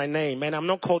knows my name and I'm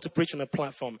not called to preach on a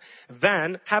platform,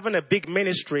 than having a big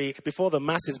ministry before the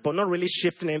masses but not really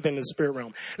shifting anything in the spirit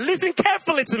realm. Listen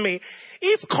carefully to me.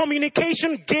 If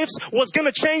communication gifts was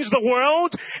going to change the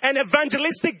world and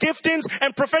evangelistic giftings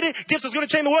and prophetic gifts was going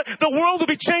to change the world would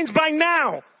be changed by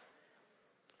now.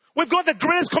 We've got the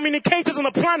greatest communicators on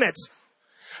the planet,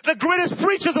 the greatest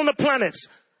preachers on the planet.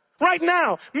 Right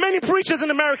now, many preachers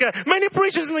in America, many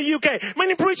preachers in the UK,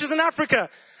 many preachers in Africa.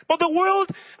 But the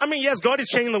world, yes, God is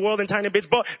changing the world in tiny bits,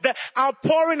 but the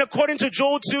outpouring according to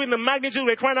Joel 2 in the magnitude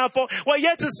we're crying out for, we're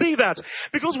yet to see that.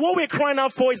 Because what we're crying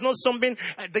out for is not something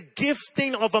the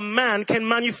gifting of a man can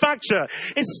manufacture.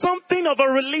 It's something of a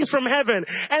release from heaven.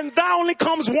 And that only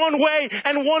comes one way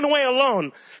and one way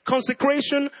alone.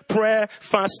 Consecration, prayer,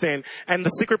 fasting, and the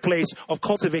secret place of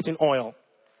cultivating oil.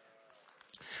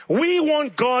 We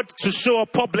want God to show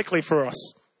up publicly for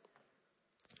us.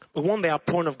 We want the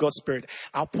outpouring of God's Spirit.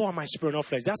 I'll pour out my Spirit on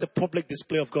flesh. That's a public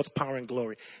display of God's power and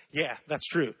glory. Yeah, that's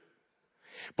true.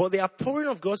 But the outpouring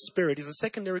of God's Spirit is a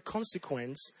secondary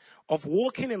consequence of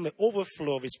walking in the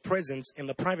overflow of His presence in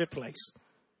the private place.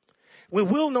 We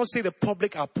will not see the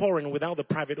public outpouring without the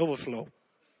private overflow.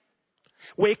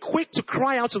 We're quick to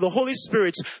cry out to the Holy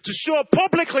Spirit to show up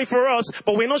publicly for us,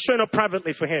 but we're not showing up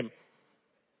privately for Him.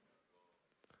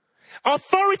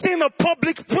 Authority in the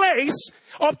public place,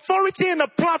 authority in the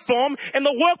platform, in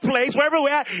the workplace, wherever we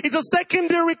are, is a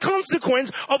secondary consequence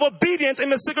of obedience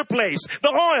in the secret place. The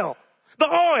oil. The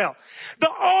oil. The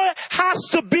oil has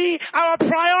to be our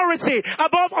priority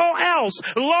above all else.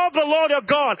 Love the Lord your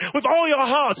God with all your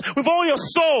heart, with all your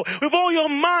soul, with all your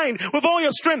mind, with all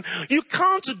your strength. You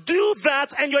can't do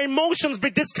that and your emotions be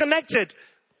disconnected.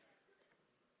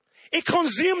 It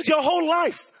consumes your whole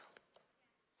life.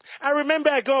 I remember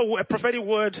I got a prophetic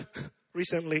word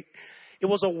recently. It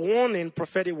was a warning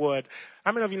prophetic word.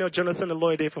 How many of you know Jonathan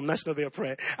Aloyde from National Day of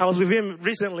Prayer? I was with him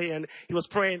recently and he was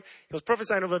praying. He was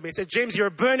prophesying over me. He said, James, you're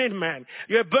a burning man.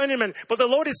 You're a burning man. But the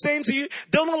Lord is saying to you,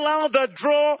 don't allow the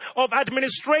draw of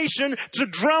administration to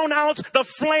drown out the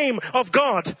flame of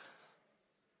God.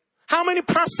 How many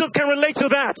pastors can relate to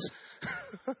that?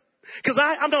 Because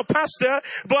I'm not a pastor,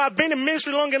 but I've been in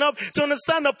ministry long enough to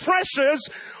understand the pressures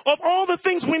of all the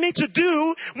things we need to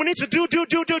do. We need to do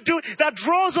that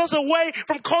draws us away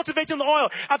from cultivating the oil.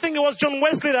 I think it was John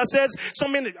Wesley that says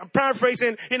something, I'm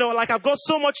paraphrasing, like I've got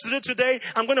so much to do today,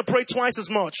 I'm going to pray twice as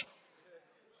much.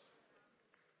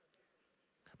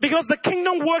 Because the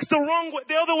kingdom works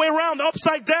the other way around,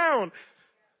 upside down.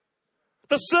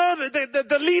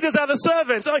 The leaders are the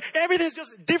servants. So everything's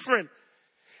just different.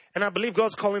 And I believe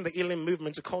God's calling the Elim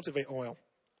movement to cultivate oil.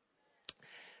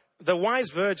 The wise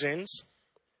virgins,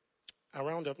 I'll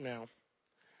round up now.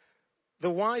 The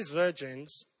wise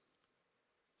virgins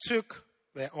took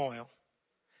their oil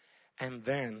and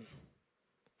then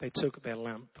they took their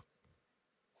lamp.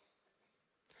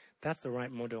 That's the right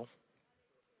model.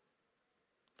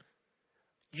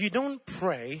 You don't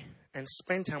pray and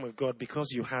spend time with God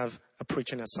because you have a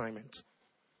preaching assignment.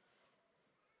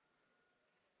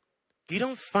 You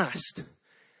don't fast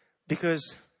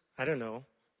because, I don't know,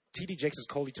 T.D. Jakes has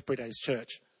called you to pray at his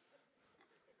church.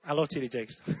 I love T.D.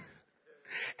 Jakes.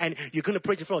 And you're going to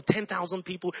preach in front of 10,000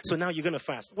 people, so now you're going to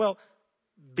fast. Well,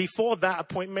 before that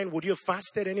appointment, would you have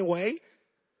fasted anyway?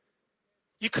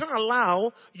 You can't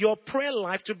allow your prayer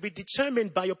life to be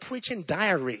determined by your preaching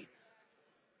diary.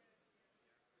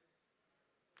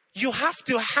 You have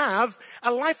to have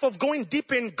a life of going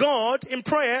deep in God, in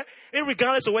prayer,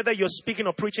 regardless of whether you're speaking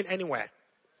or preaching anywhere.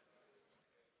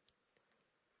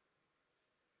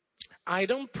 I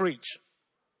don't preach.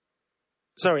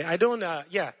 I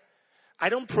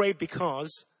don't pray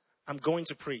because I'm going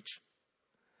to preach.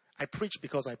 I preach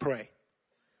because I pray.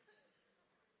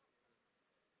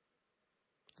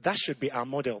 That should be our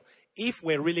model. If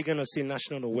we're really going to see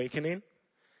national awakening,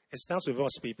 it starts with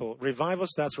us, people. Revival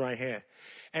starts right here.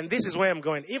 And this is where I'm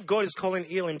going. If God is calling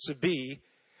Elim to be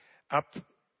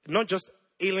not just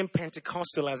Elim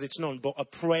Pentecostal as it's known, but a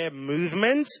prayer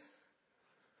movement,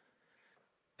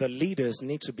 the leaders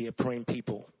need to be a praying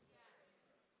people.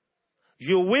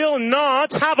 You will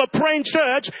not have a praying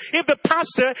church if the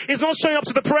pastor is not showing up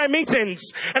to the prayer meetings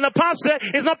and the pastor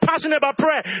is not passionate about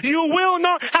prayer. You will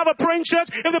not have a praying church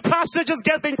if the pastor just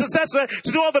gets the intercessor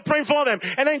to do all the praying for them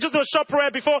and then just do a short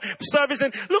prayer before service.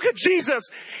 And look at Jesus.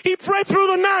 He prayed through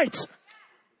the night.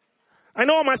 I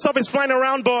know my stuff is flying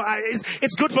around, but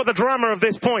it's good for the drama of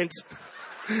this point.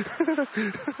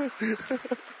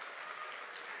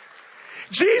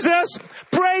 Jesus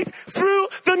prayed through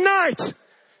the night.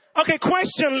 Okay,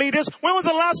 question, leaders. When was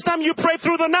the last time you prayed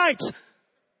through the night?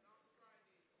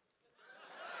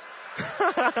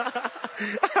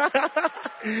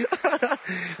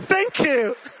 Thank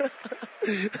you.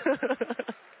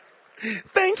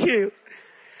 Thank you.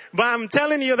 But I'm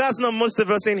telling you, that's not most of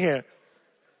us in here.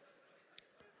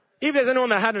 If there's anyone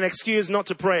that had an excuse not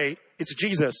to pray, it's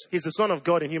Jesus. He's the Son of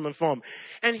God in human form.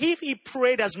 And if he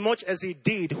prayed as much as he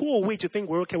did, who are we to think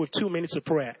we're okay with 2 minutes of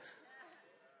prayer?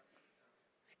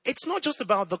 It's not just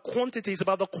about the quantity, it's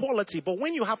about the quality. But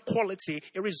when you have quality,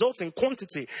 it results in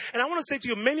quantity. And I want to say to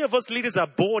you, many of us leaders are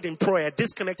bored in prayer,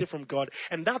 disconnected from God.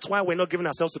 And that's why we're not giving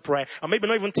ourselves to prayer. Or maybe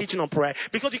not even teaching on prayer.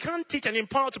 Because you can't teach and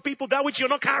impart to people that which you're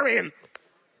not carrying.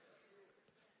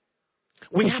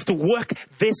 We have to work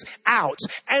this out.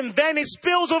 And then it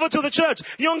spills over to the church.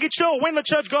 Yonggi Cho, when the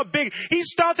church got big, he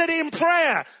started in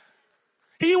prayer.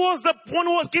 He was the one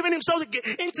who was giving himself,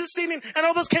 interceding, and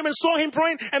others came and saw him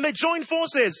praying, and they joined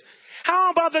forces.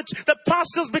 How about the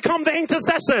pastors become the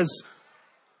intercessors?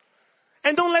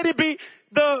 And don't let it be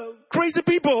the crazy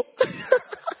people.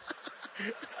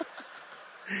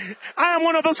 I am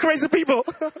one of those crazy people.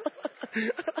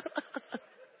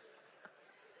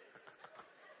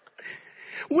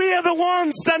 We are the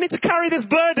ones that need to carry this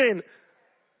burden.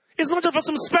 It's not just for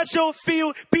some special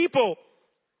few people.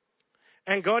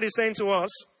 And God is saying to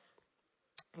us,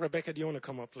 Rebecca, do you want to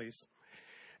come up, please?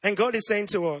 And God is saying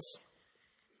to us,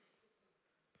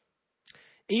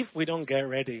 if we don't get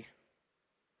ready,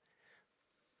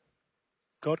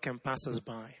 God can pass us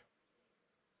by.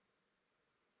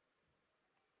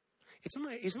 It's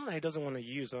not that he doesn't want to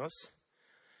use us,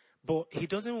 but he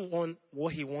doesn't want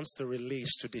what he wants to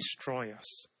release to destroy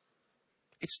us.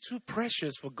 It's too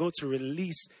precious for God to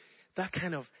release that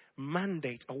kind of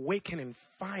mandate, awakening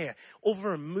fire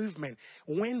over a movement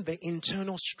when the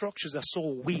internal structures are so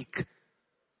weak.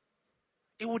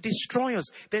 It will destroy us.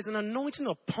 There's an anointing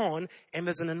upon and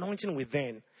there's an anointing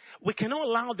within. We cannot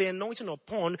allow the anointing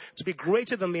upon to be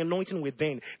greater than the anointing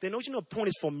within. The anointing upon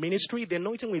is for ministry. The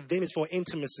anointing within is for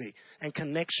intimacy and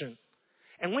connection.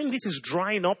 And when this is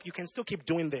drying up, you can still keep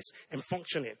doing this and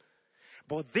functioning.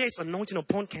 But this anointing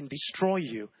upon can destroy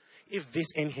you if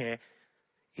this in here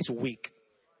is weak.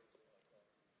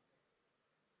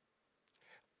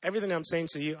 Everything I'm saying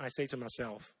to you, I say to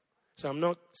myself. So I'm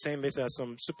not saying this as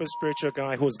some super spiritual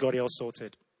guy who's got it all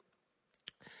sorted.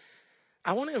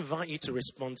 I want to invite you to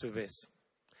respond to this.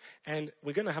 And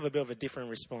we're going to have a bit of a different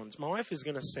response. My wife is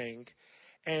going to sing.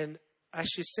 And as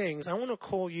she sings, I want to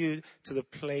call you to the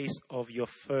place of your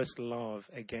first love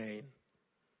again.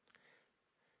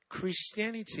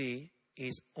 Christianity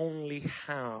is only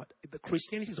hard.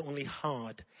 Christianity is only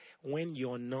hard when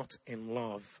you're not in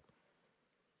love.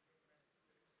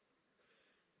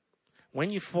 When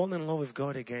you fall in love with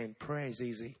God again, prayer is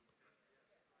easy.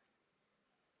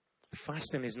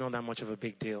 Fasting is not that much of a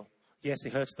big deal. Yes,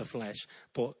 it hurts the flesh,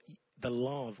 but the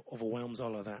love overwhelms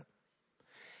all of that.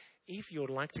 If you would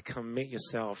like to commit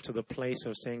yourself to the place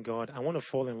of saying, God, I want to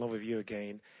fall in love with you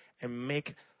again and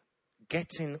make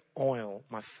getting oil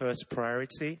my first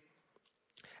priority,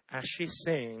 as she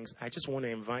sings, I just want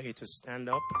to invite you to stand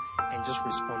up and just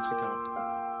respond to God.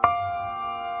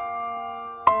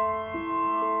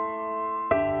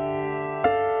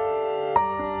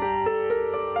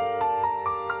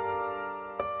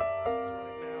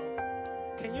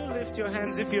 Your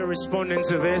hands if you're responding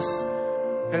to this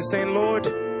and saying, Lord,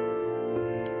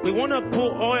 We want to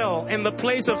put oil in the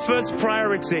place of first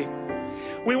priority.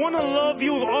 We want to love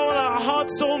you with all our heart,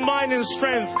 soul, mind, and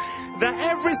strength. That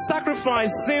every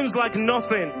sacrifice seems like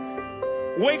nothing.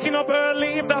 Waking up early,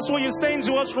 if that's what you're saying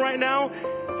to us right now.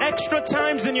 Extra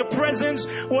times in your presence,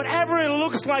 whatever it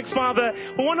looks like, Father,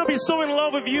 we want to be so in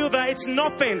love with you that it's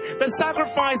nothing. The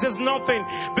sacrifice is nothing,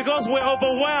 because we're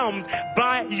overwhelmed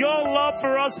by your love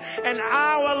for us and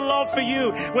our love for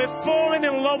you. We're falling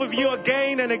in love with you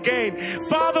again and again.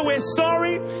 Father, we're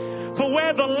sorry for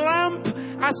where the lamp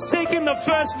has taken the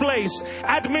first place.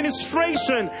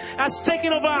 Administration has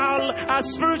taken over our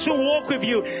spiritual walk with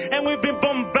you, and we've been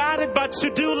bombarded by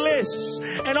to-do lists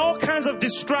and all kinds of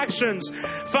distractions.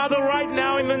 Father, right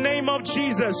now in the name of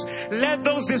Jesus, let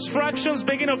those distractions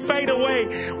begin to fade away.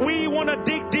 We want to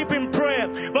dig deep in prayer,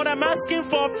 but I'm asking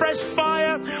for a fresh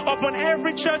fire upon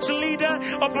every church leader,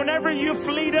 upon every youth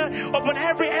leader, upon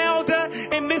every elder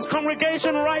in this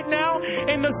congregation right now,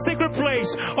 in the secret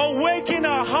place. Awaken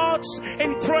our hearts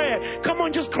in prayer. Come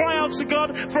on, just cry out to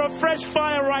God for a fresh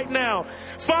fire right now.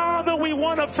 Father, we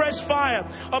want a fresh fire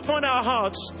upon our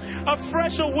hearts, a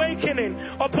fresh awakening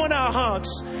upon our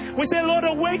hearts. We say, Lord,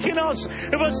 awaken us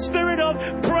with a spirit of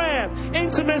prayer,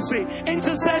 intimacy,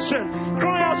 intercession.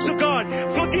 Cry out to God.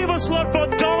 Forgive us, Lord, for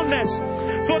dullness.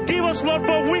 Forgive us, Lord,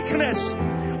 for weakness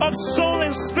of soul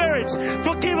and spirit.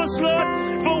 Forgive us, Lord,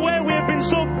 for where we have been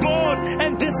so bored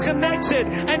and disconnected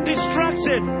and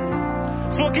distracted.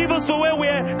 Forgive us for where we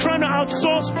are trying to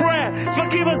outsource prayer.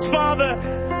 Forgive us, Father,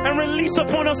 and release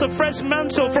upon us a fresh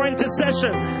mantle for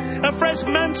intercession, a fresh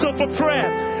mantle for prayer.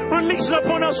 Release it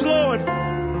upon us, Lord.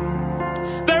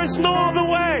 There is no other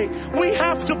way. We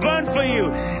have to burn for you.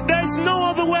 There is no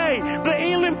other way. The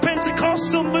Elim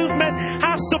Pentecostal movement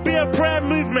has to be a prayer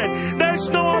movement. There is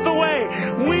no other way.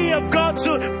 We have got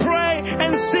to pray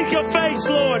and seek your face,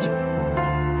 Lord.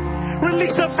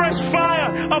 Release a fresh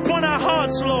fire upon our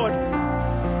hearts, Lord.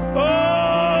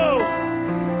 Oh!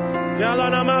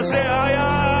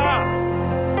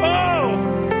 Oh!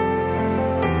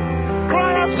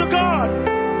 Cry out to God.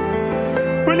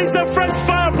 Release a fresh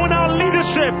fire upon our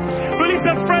leadership. Release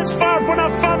a fresh fire upon our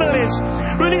families.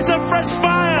 Release a fresh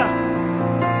fire.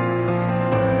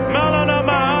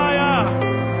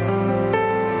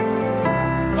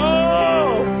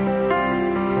 Oh!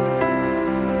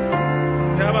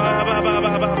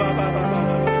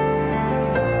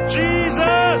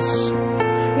 Jesus,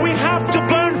 we have to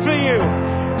burn for you.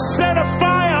 Set a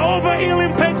fire over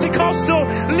Elim Pentecostal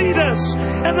leaders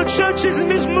and the churches in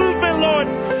this movement, Lord.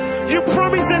 You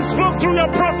promised and spoke through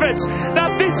your prophets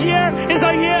that this year is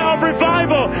a year of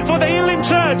revival for the Elim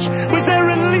Church. We say,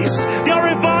 release your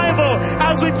revival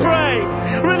as we pray.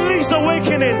 Release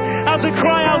awakening as we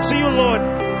cry out to you, Lord.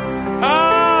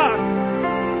 Oh.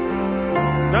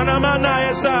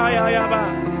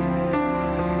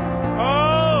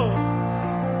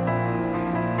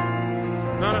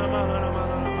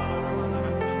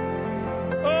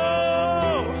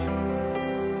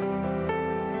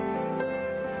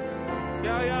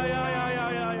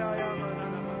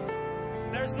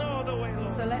 There's no other way,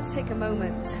 Lord. So let's take a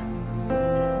moment.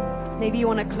 Maybe you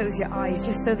want to close your eyes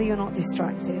just so that you're not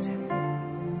distracted.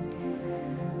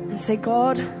 And say,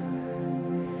 God,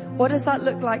 what does that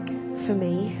look like for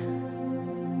me?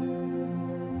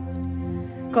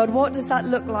 God, what does that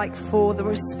look like for the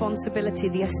responsibility,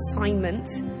 the assignment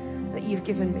that you've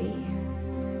given me?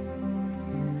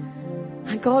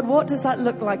 And God, what does that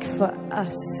look like for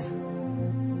us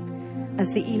as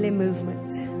the Elim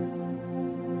movement?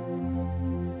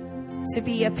 To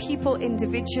be a people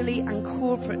individually and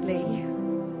corporately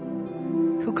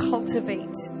who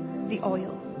cultivate the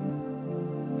oil,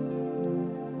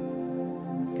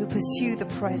 who pursue the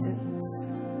presence.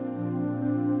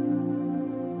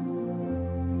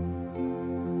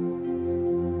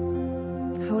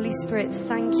 Holy Spirit,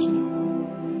 thank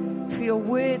you for your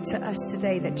word to us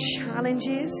today that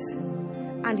challenges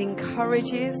and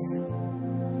encourages.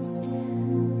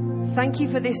 Thank you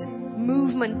for this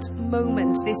movement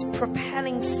moment, this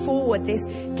propelling forward, this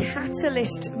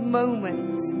catalyst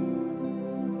moment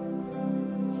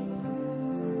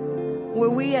where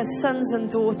we as sons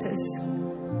and daughters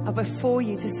are before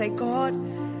you to say, God,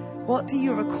 what do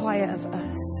you require of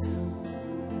us?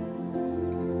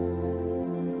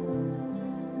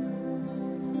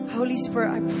 Holy Spirit,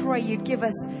 I pray you'd give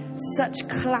us such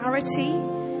clarity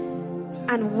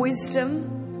and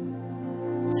wisdom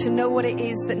to know what it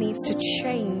is that needs to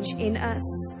change in us.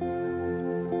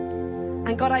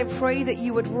 And God, I pray that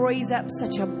you would raise up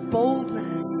such a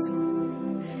boldness,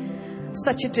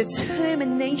 such a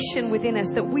determination within us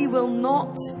that we will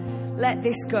not let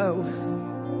this go.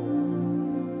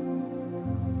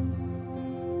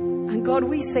 And And God,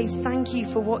 we say thank you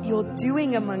for what you're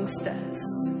doing amongst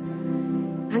us.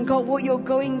 And God, what you're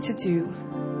going to do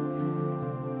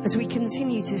as we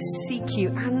continue to seek you,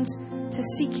 and to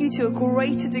seek you to a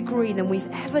greater degree than we've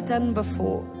ever done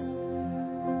before.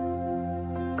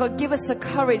 God, give us the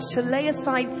courage to lay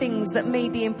aside things that may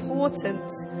be important,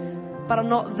 but are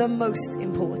not the most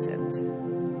important.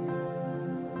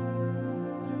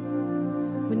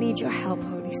 We need your help,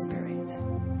 Holy Spirit.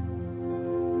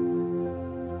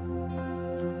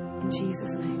 In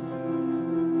Jesus' name,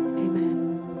 amen.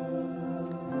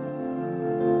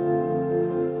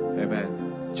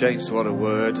 Amen. James, what a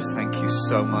word. Thank you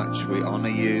so much. We honor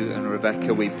you. And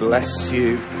Rebecca, we bless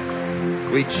you.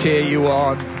 We cheer you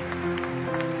on.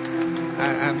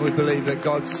 And we believe that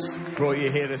God's brought you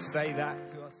here to say that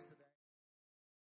to us.